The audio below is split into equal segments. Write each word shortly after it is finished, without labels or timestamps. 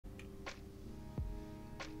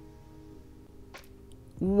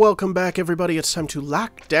Welcome back, everybody. It's time to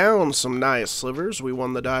lock down some Naya Slivers. We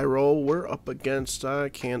won the die roll. We're up against, I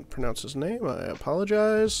can't pronounce his name. I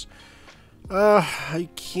apologize. I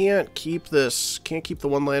can't keep this. Can't keep the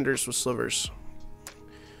one-landers with Slivers.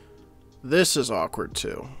 This is awkward,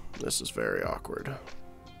 too. This is very awkward.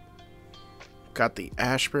 Got the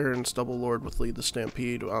Ash Barons double lord with Lead the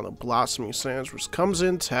Stampede on the Blossoming Sands, which comes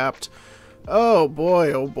in tapped. Oh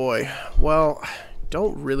boy, oh boy. Well,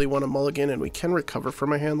 don't really want to mulligan, and we can recover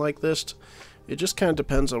from a hand like this. It just kind of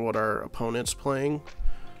depends on what our opponent's playing.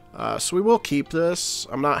 So we will keep this.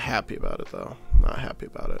 I'm not happy about it, though. Not happy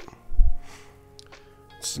about it.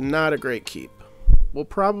 It's not a great keep. We'll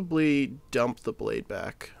probably dump the blade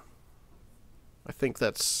back. I think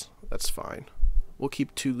that's fine. We'll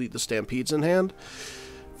keep 2 Lead the Stampedes in hand.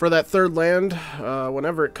 For that third land,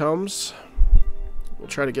 whenever it comes, we'll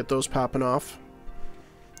try to get those popping off.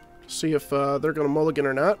 See if they're going to mulligan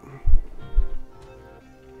or not.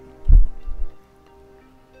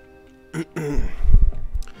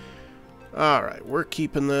 Alright, we're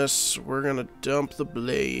keeping this. We're going to dump the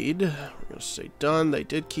blade. We're going to say done. They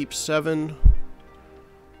did keep 7.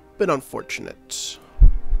 Bit unfortunate.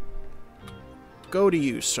 Go to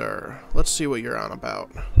you, sir. Let's see what you're on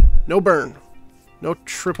about. No burn. No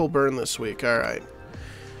triple burn this week. Alright.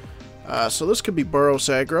 So this could be Boros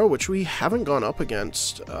Aggro, which we haven't gone up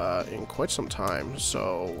against in quite some time.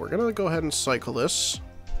 So we're going to go ahead and cycle this.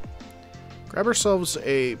 Grab ourselves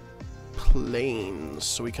a Plains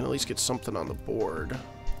so we can at least get something on the board.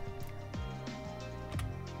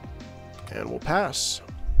 And we'll pass.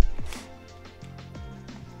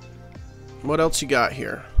 What else you got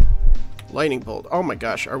here? Lightning Bolt. Oh my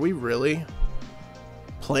gosh, are we really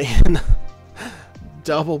playing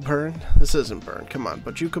double burn? This isn't burn. Come on.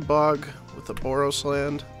 Bajuka Bog with the Boros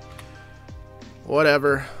land.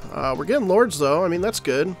 Whatever. We're getting lords, though. I mean, that's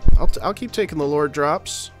good. I'll keep taking the lord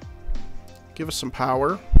drops. Give us some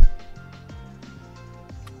power.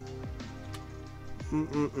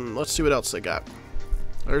 Let's see what else they got.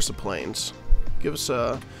 There's the Plains. Give us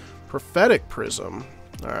a Prophetic Prism.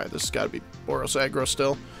 Alright, this has got to be Boros Aggro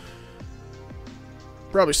still.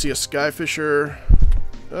 Probably see a Skyfisher.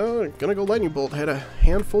 Gonna go Lightning Bolt. Had a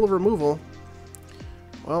handful of removal.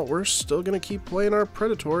 Well, we're still gonna keep playing our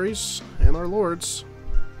Predatories and our Lords.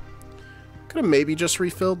 Could have maybe just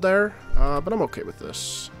refilled there, but I'm okay with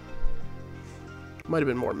this. Might have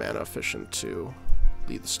been more mana efficient to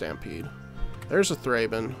Lead the Stampede. There's a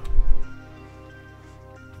Thraben.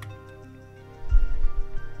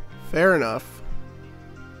 Fair enough.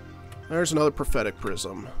 There's another Prophetic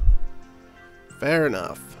Prism. Fair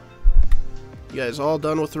enough. You guys all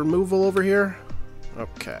done with removal over here?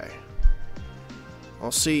 Okay. I'll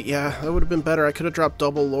see. Yeah, that would have been better. I could have dropped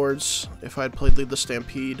double lords if I had played Lead the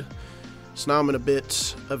Stampede. So now I'm in a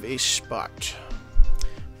bit of a spot.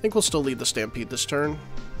 I think we'll still Lead the Stampede this turn.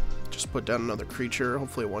 Just put down another creature,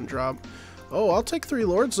 hopefully a 1-drop. Oh, I'll take 3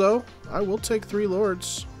 lords, though. I will take 3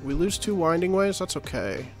 lords. We lose 2 Winding Ways. That's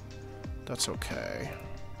okay. That's okay.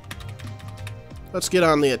 Let's get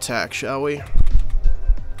on the attack, shall we?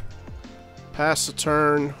 Pass the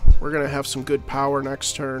turn. We're going to have some good power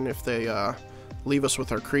next turn if they leave us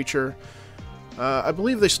with our creature. I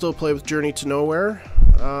believe they still play with Journey to Nowhere,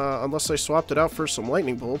 unless they swapped it out for some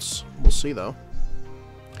Lightning Bolts. We'll see, though.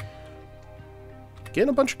 Getting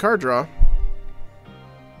a bunch of card draw.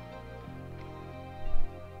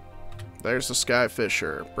 There's the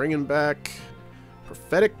Skyfisher. Bringing back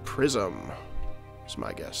Prophetic Prism. Is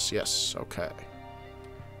my guess. Yes, okay.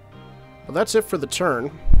 Well, that's it for the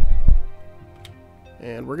turn.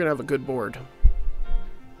 And we're going to have a good board.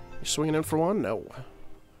 You swinging in for one? No.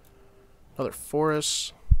 Another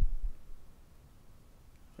Forest.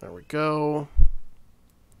 There we go.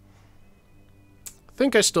 I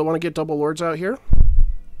think I still want to get double lords out here.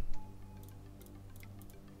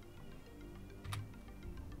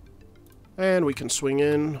 And we can swing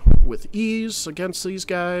in with ease against these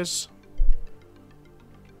guys.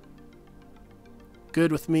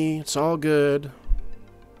 Good with me. It's all good.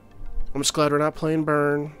 I'm just glad we're not playing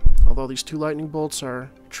burn, although these 2 lightning bolts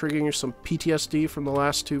are triggering some PTSD from the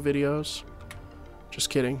last 2 videos. Just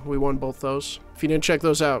kidding, we won both those. If you didn't check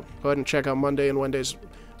those out, go ahead and check out Monday and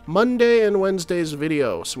Wednesday's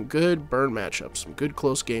video. Some good burn matchups, some good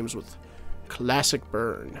close games with classic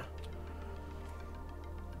burn.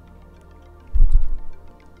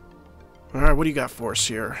 Alright, what do you got for us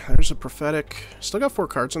here? There's a Prophetic. Still got 4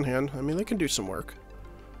 cards in hand. I mean, they can do some work.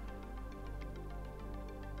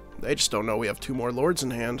 They just don't know we have 2 more lords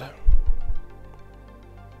in hand.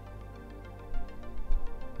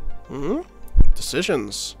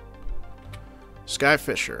 Decisions.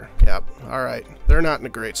 Skyfisher. Yep. Alright. They're not in a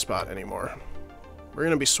great spot anymore. We're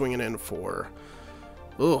going to be swinging in for,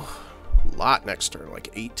 ooh, a lot next turn, like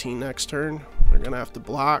 18 next turn. They're going to have to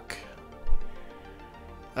block.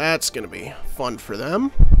 That's going to be fun for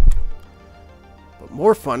them, but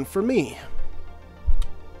more fun for me.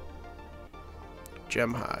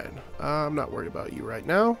 Gemhide. I'm not worried about you right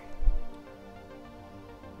now.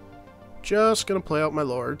 Just going to play out my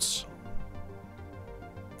lords.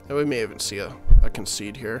 And we may even see a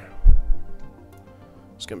concede here.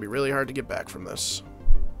 It's going to be really hard to get back from this.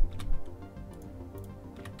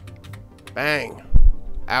 Bang.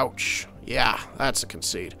 Ouch. Yeah, that's a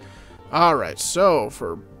concede. Alright, so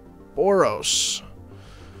for Boros.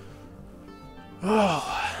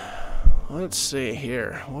 Oh, let's see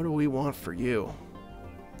here. What do we want for you?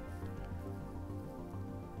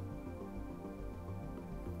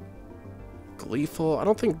 Gleeful? I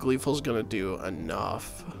don't think Gleeful's going to do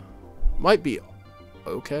enough. Might be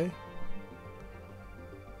okay.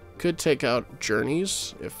 Could take out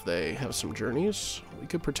Journeys if they have some Journeys. We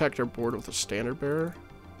could protect our board with a Standard Bearer.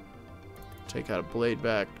 Take out a Blade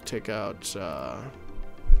back. Take out...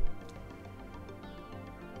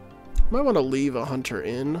 might want to leave a Hunter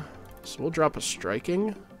in. So we'll drop a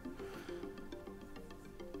Striking.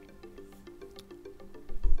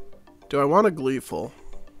 Do I want a Gleeful?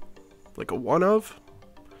 Like a one of?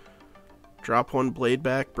 Drop one Blade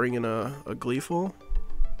back, bring in a Gleeful?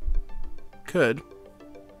 Could.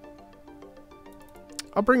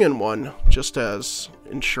 I'll bring in one, just as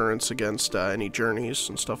insurance against any Journeys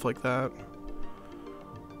and stuff like that.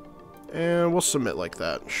 And we'll submit like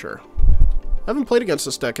that, sure. I haven't played against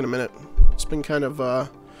this deck in a minute. It's been kind of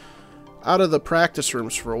out of the practice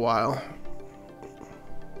rooms for a while.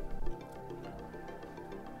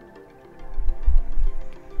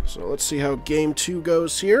 So let's see how game 2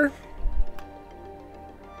 goes here.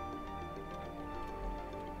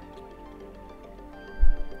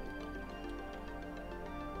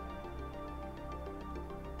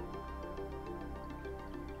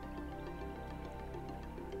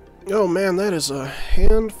 Oh man, that is a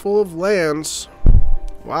handful of lands.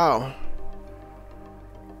 Wow.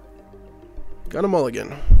 Got a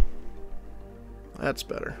mulligan. That's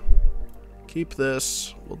better. Keep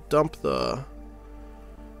this. We'll dump the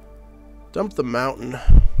mountain.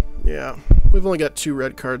 Yeah. We've only got 2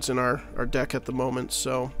 red cards in our deck at the moment,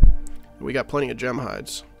 so we got plenty of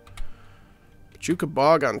Gemhides. Juka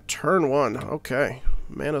Bog on turn 1. Okay.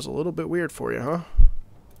 Mana's a little bit weird for you, huh?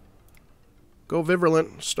 Go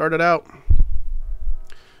Vivirlant. Start it out.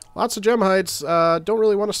 Lots of Gemhides. Don't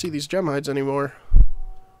really want to see these Gemhides anymore.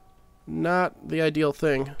 Not the ideal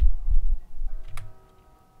thing.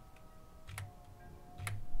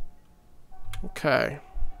 Okay.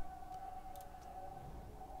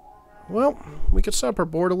 Well, we could set up our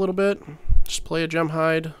board a little bit. Just play a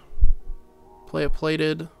Gemhide. Play a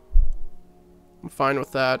Plated. I'm fine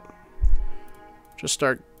with that. Just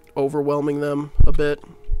start overwhelming them a bit.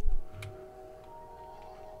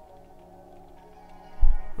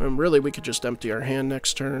 And really, we could just empty our hand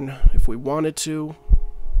next turn if we wanted to.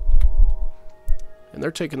 And they're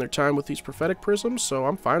taking their time with these Prophetic Prisms, so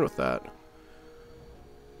I'm fine with that.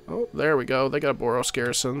 Oh, there we go. They got a Boros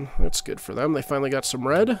Garrison. That's good for them. They finally got some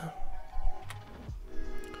red. I'm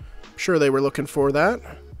sure they were looking for that.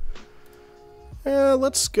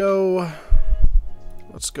 Let's go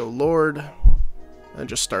Lord and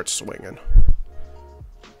just start swinging.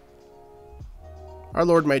 Our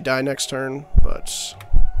Lord may die next turn, but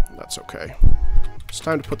that's okay. It's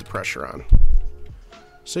time to put the pressure on.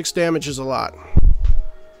 6 damage is a lot.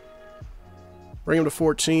 Bring him to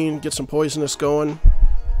 14, get some poisonous going,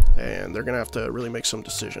 and they're going to have to really make some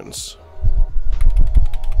decisions.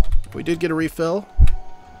 We did get a refill.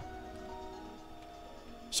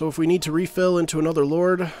 So if we need to refill into another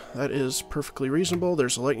Lord, that is perfectly reasonable.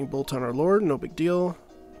 There's a Lightning Bolt on our Lord, no big deal.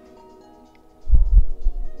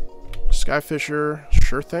 Skyfisher,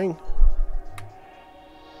 sure thing.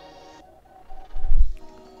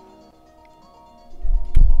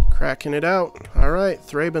 Cracking it out. Alright,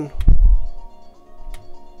 Thraben.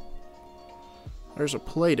 There's a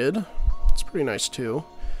Plated. It's pretty nice too.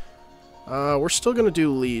 We're still going to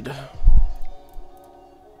do lead.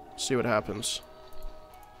 See what happens.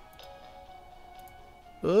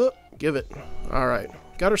 Give it. Alright.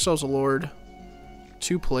 Got ourselves a Lord.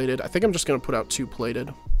 2 Plated. I think I'm just going to put out 2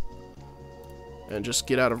 Plated. And just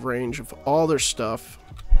get out of range of all their stuff.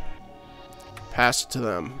 Pass it to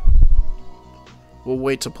them. We'll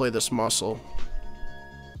wait to play this muscle.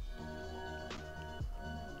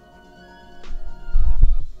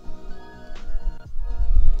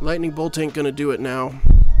 Lightning Bolt ain't gonna do it now.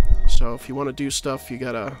 So if you want to do stuff, you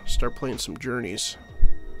gotta start playing some Journeys.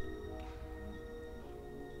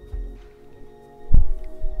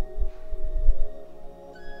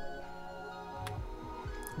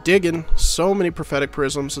 digging. So many Prophetic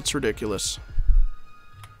Prisms, it's ridiculous.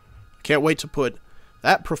 Can't wait to put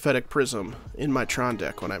that Prophetic Prism in my Tron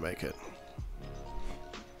deck when I make it.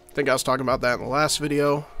 I think I was talking about that in the last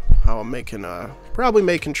video. How I'm making, probably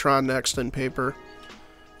making Tron next in paper.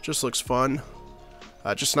 Just looks fun.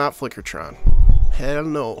 Just not Flickertron. Hell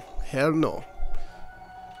no. Hell no.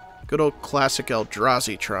 Good old classic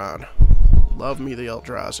Eldrazi Tron. Love me the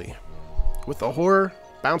Eldrazi. With the horror.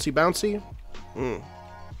 Bouncy bouncy.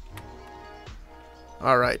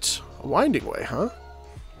 Alright. A Winding Way, huh?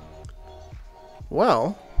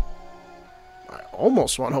 Well, I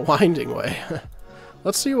almost want a Winding Way.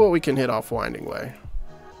 Let's see what we can hit off Winding Way.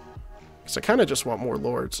 Because I kind of just want more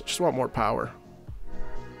lords. I just want more power.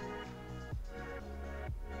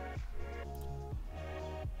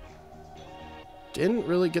 Didn't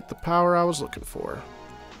really get the power I was looking for.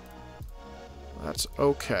 That's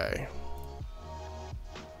okay.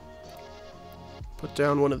 Put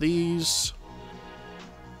down one of these.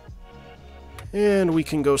 And we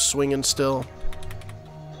can go swinging still.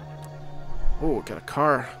 Oh, got a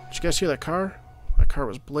car. Did you guys hear that car? That car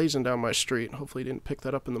was blazing down my street. Hopefully you didn't pick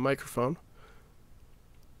that up in the microphone.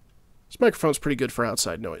 This microphone's pretty good for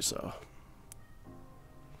outside noise, though.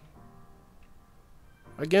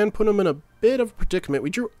 Again, put him in a bit of a predicament.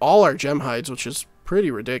 We drew all our gem hides, which is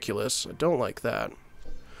pretty ridiculous. I don't like that.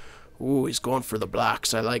 Ooh, he's going for the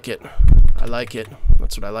blocks. I like it. I like it.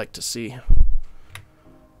 That's what I like to see.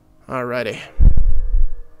 Alrighty.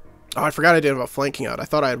 Oh, I forgot I didn't have a flanking out. I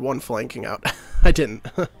thought I had one flanking out. I didn't.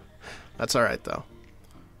 That's alright, though.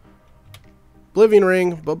 Oblivion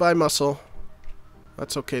Ring. Bye-bye, Muscle.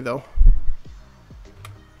 That's okay, though.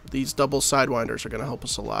 These double Sidewinders are going to help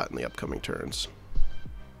us a lot in the upcoming turns.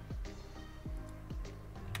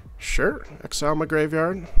 Sure. Exile my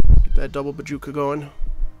graveyard. Get that double Bajuka going.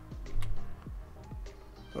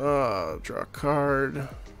 Draw a card.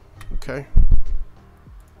 Okay.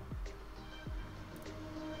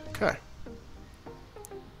 Okay.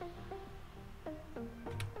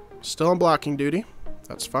 Still on blocking duty.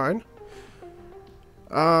 That's fine.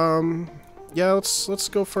 Yeah, let's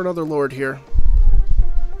go for another Lord here.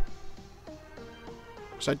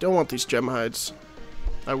 Because I don't want these gem hides.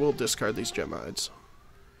 I will discard these gem hides.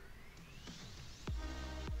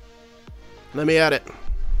 Let me at it.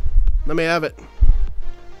 Let me have it.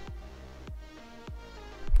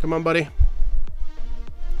 Come on, buddy.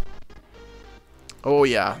 Oh,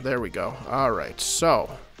 yeah. There we go. Alright, so.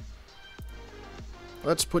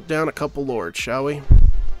 Let's put down a couple lords, shall we?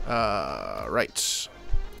 Right.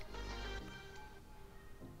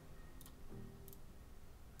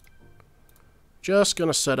 Just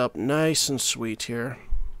gonna set up nice and sweet here.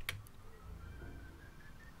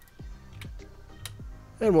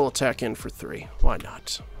 And we'll attack in for 3. Why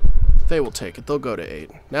not? They will take it. They'll go to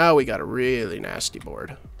 8. Now we got a really nasty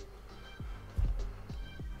board.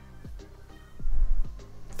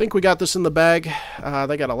 I think we got this in the bag.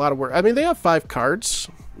 They got a lot of work. I mean, they have 5 cards,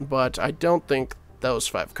 but I don't think those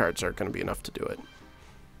 5 cards are going to be enough to do it.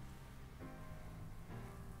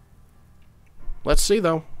 Let's see,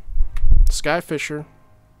 though. Skyfisher.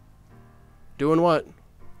 Doing what?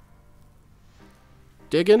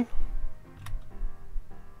 Digging?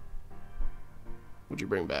 What'd you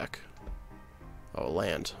bring back? Oh,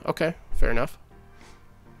 land. Okay, fair enough.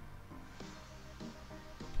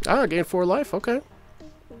 Ah, gain 4 life. Okay.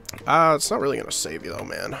 It's not really going to save you, though,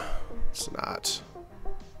 man. It's not.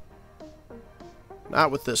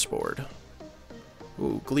 Not with this board.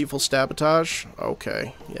 Ooh, Gleeful Sabotage.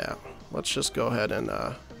 Okay, yeah. Let's just go ahead and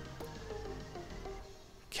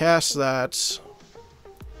cast that.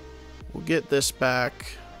 We'll get this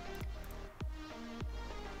back.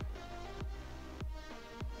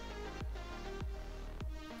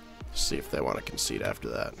 See if they want to concede after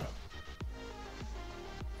that.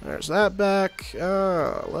 There's that back.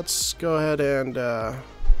 Let's go ahead and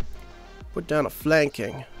put down a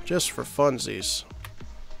flanking just for funsies.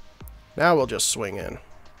 Now we'll just swing in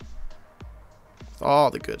with all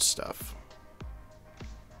the good stuff.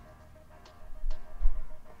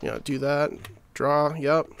 You know, do that. Draw.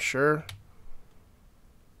 Yep, sure.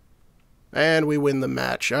 And we win the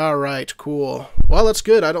match. All right, cool. Well, that's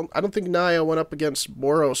good. I don't think Naya went up against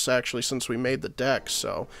Boros actually since we made the deck,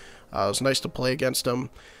 so it was nice to play against him.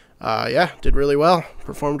 Yeah, did really well.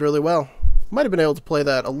 Performed really well. Might have been able to play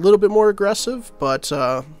that a little bit more aggressive, but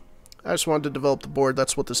I just wanted to develop the board.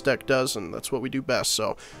 That's what this deck does, and that's what we do best.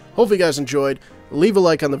 So, hopefully you guys enjoyed. Leave a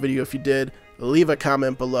like on the video if you did. Leave a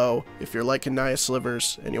comment below if you're liking Naya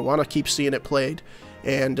Slivers and you want to keep seeing it played.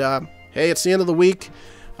 And, hey, it's the end of the week.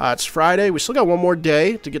 It's Friday. We still got one more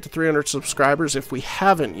day to get to 300 subscribers if we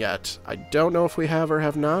haven't yet. I don't know if we have or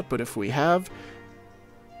have not, but if we have,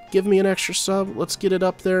 give me an extra sub. Let's get it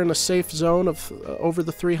up there in a safe zone of over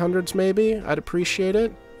the 300s maybe. I'd appreciate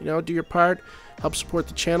it. You know, do your part. Help support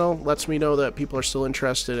the channel. Lets me know that people are still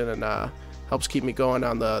interested in it, and helps keep me going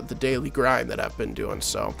on the daily grind that I've been doing.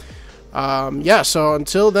 So, yeah, so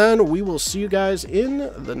until then, we will see you guys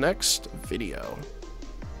in the next video.